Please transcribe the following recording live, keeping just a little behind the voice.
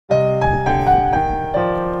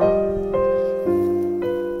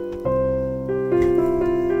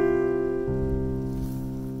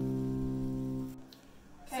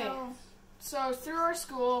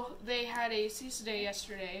pizza day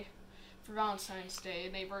yesterday for Valentine's Day,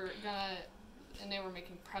 and they were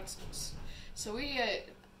making pretzels. So we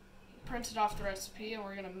printed off the recipe, and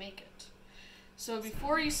we're gonna make it. So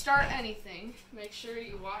before you start anything, make sure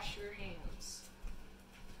you wash your hands.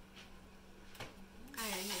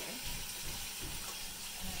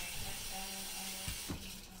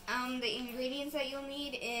 The ingredients that you'll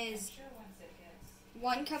need is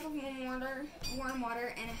 1 cup of warm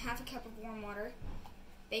water, and a half a cup of warm water,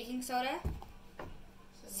 baking soda,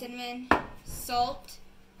 cinnamon, salt,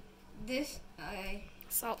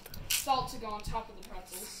 Salt to go on top of the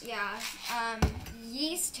pretzels. Yeah,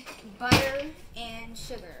 yeast, butter, and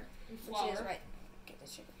sugar. And flour. Which is right. Get the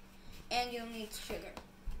sugar. And you'll need sugar.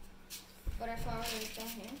 Butter, flour is down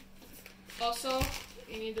here. Also,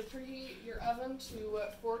 you need to preheat your oven to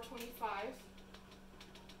 425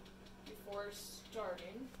 before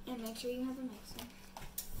starting. And make sure you have a mixer.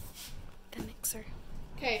 The mixer.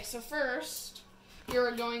 Okay, so first,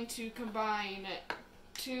 you're going to combine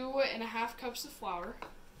 2.5 cups of flour.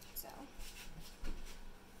 So.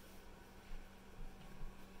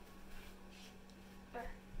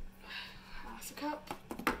 There. Half a cup.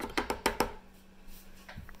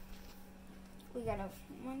 We got a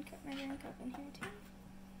 1 cup measuring cup in here too.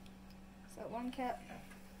 So 1 cup.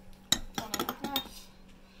 1.5.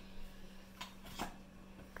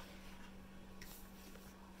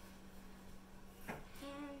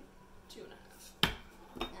 And 2.5.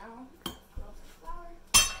 now, flour.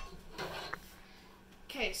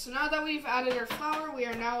 Okay, so now that we've added our flour, we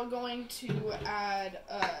are now going to add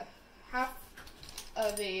half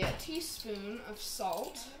of a teaspoon of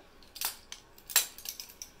salt.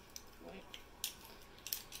 Wait.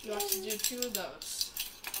 You have to do 2 of those,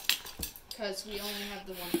 because we only have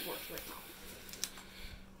the 1/4 right now.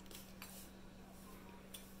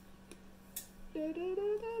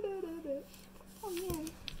 Oh man.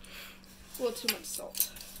 A little too much salt.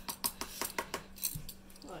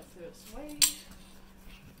 Like this way.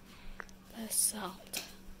 The salt.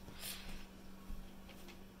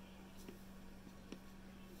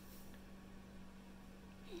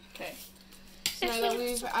 Okay. So now that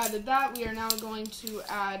we've added that, we are now going to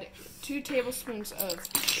add 2 tablespoons of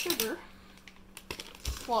sugar.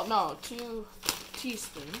 Well, no, 2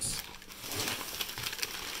 teaspoons.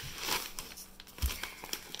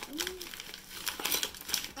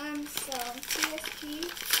 Some TSP.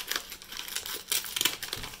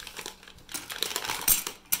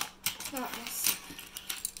 Not this.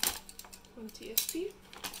 1 TSP.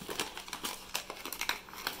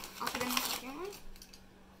 I'll put in the second one.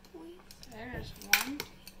 There's 1.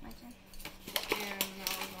 My turn. And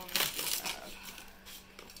now we're going to add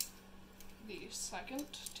the 2nd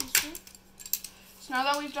teaspoon. So now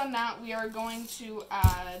that we've done that, we are going to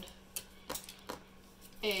add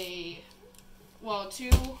 2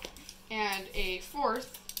 1/4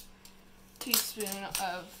 teaspoon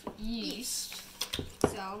of yeast.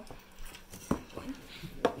 So 1,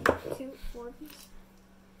 2, 4.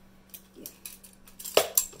 Yeah.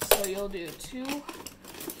 So you'll do 2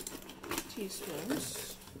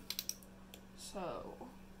 teaspoons. So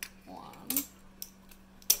 1,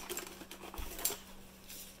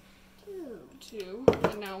 2,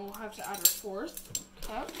 and now we'll have to add our 4th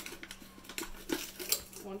cup.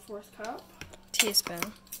 1/4 cup.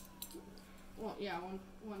 Teaspoon. Well, yeah,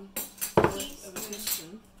 1/4 of a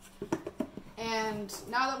teaspoon. And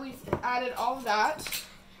now that we've added all of that,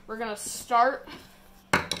 we're gonna start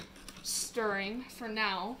stirring for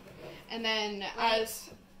now, and then as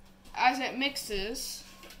it mixes,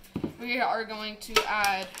 we are going to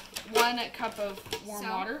add 1 cup of warm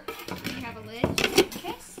water. You have a lid just in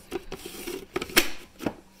case.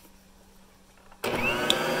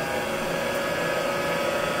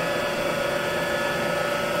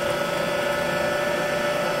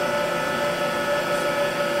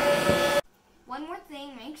 One more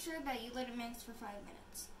thing, make sure that you let it mix for 5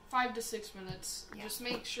 minutes. 5 to 6 minutes. Yeah. Just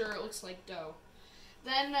make sure it looks like dough.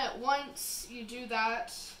 Then once you do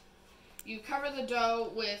that, you cover the dough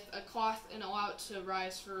with a cloth and allow it to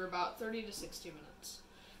rise for about 30 to 60 minutes.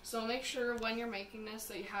 So make sure when you're making this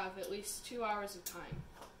that you have at least 2 hours of time.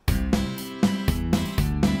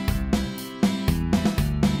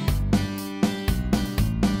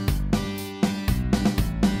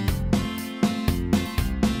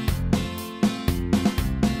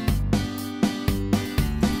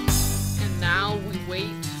 And now we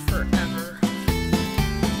wait forever.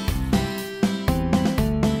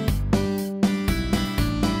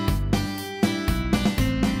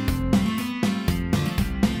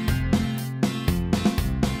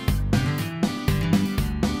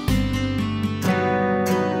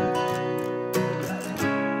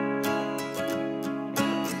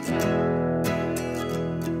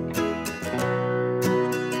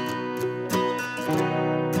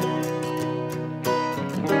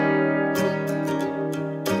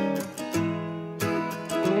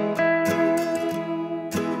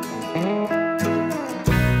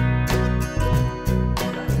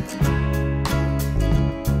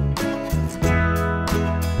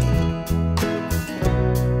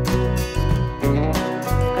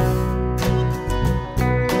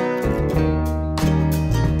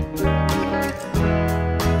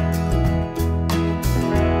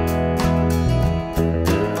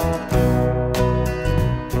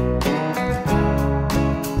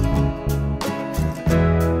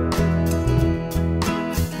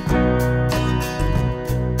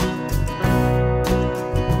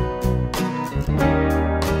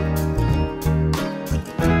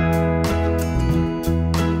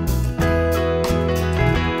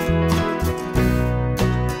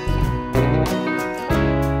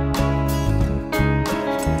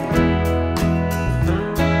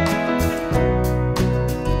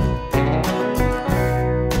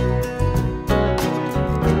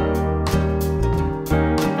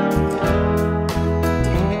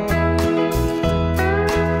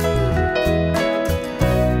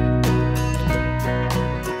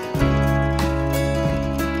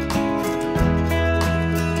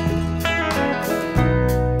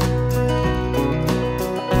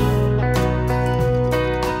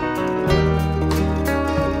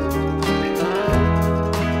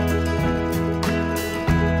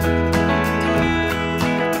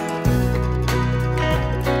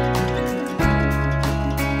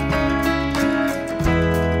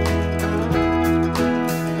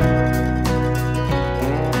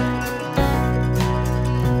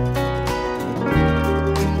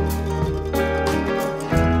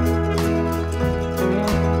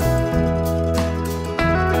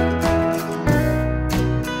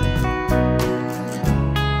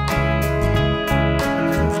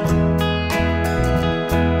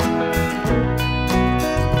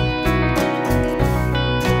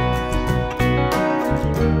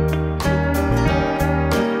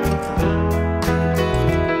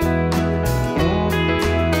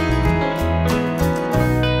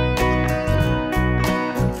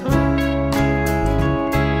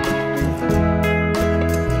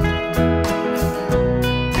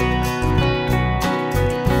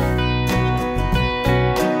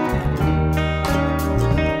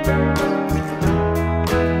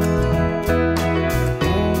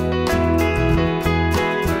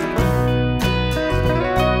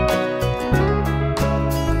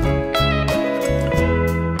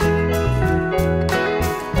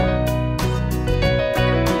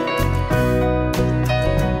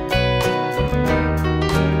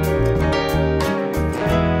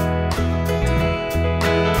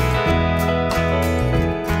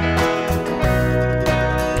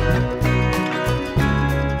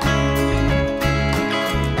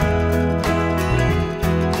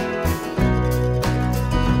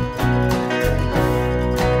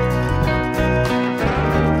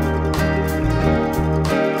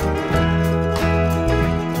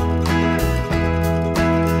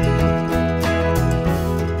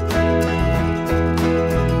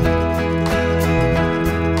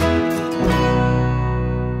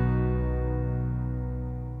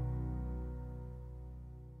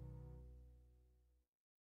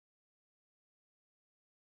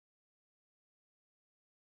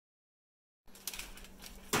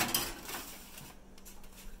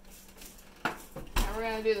 we're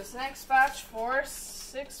gonna do this next batch for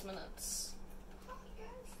 6 minutes.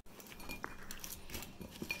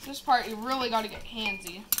 This part you really got to get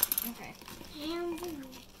handsy. Okay. And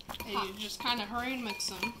you just kind of hurry and mix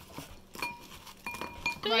them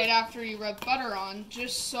right after you rub butter on,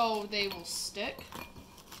 just so they will stick.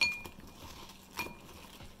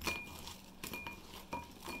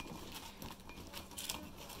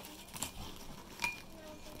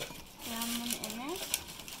 In there.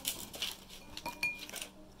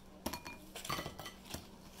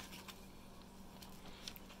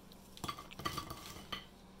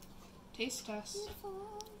 Taste test.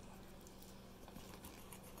 Beautiful.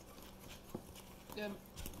 Good.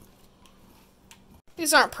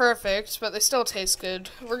 These aren't perfect, but they still taste good.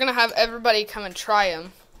 We're gonna have everybody come and try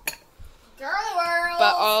them. Girly world.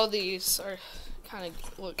 But all these are kind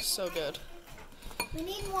of look so good. We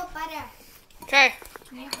need more butter. Okay,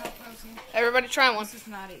 everybody try one. This is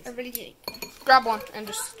not easy. Everybody get it. Grab one and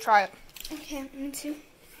just try it. Okay, me too.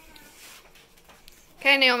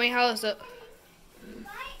 Okay, Naomi, how is it?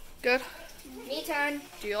 Good? Me turn.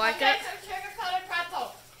 Do you like it? Sugar-coated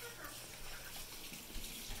pretzel.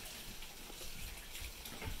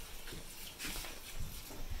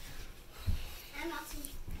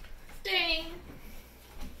 Ding!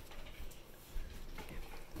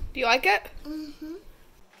 Do you like it? Mm-hmm.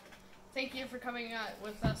 Thank you for coming out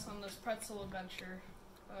with us on this pretzel adventure.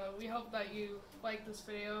 We hope that you like this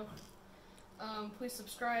video. Please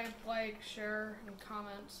subscribe, like, share, and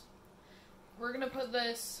comment. We're going to put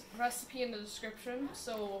this recipe in the description,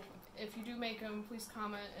 so if you do make them, please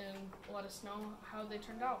comment and let us know how they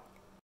turned out.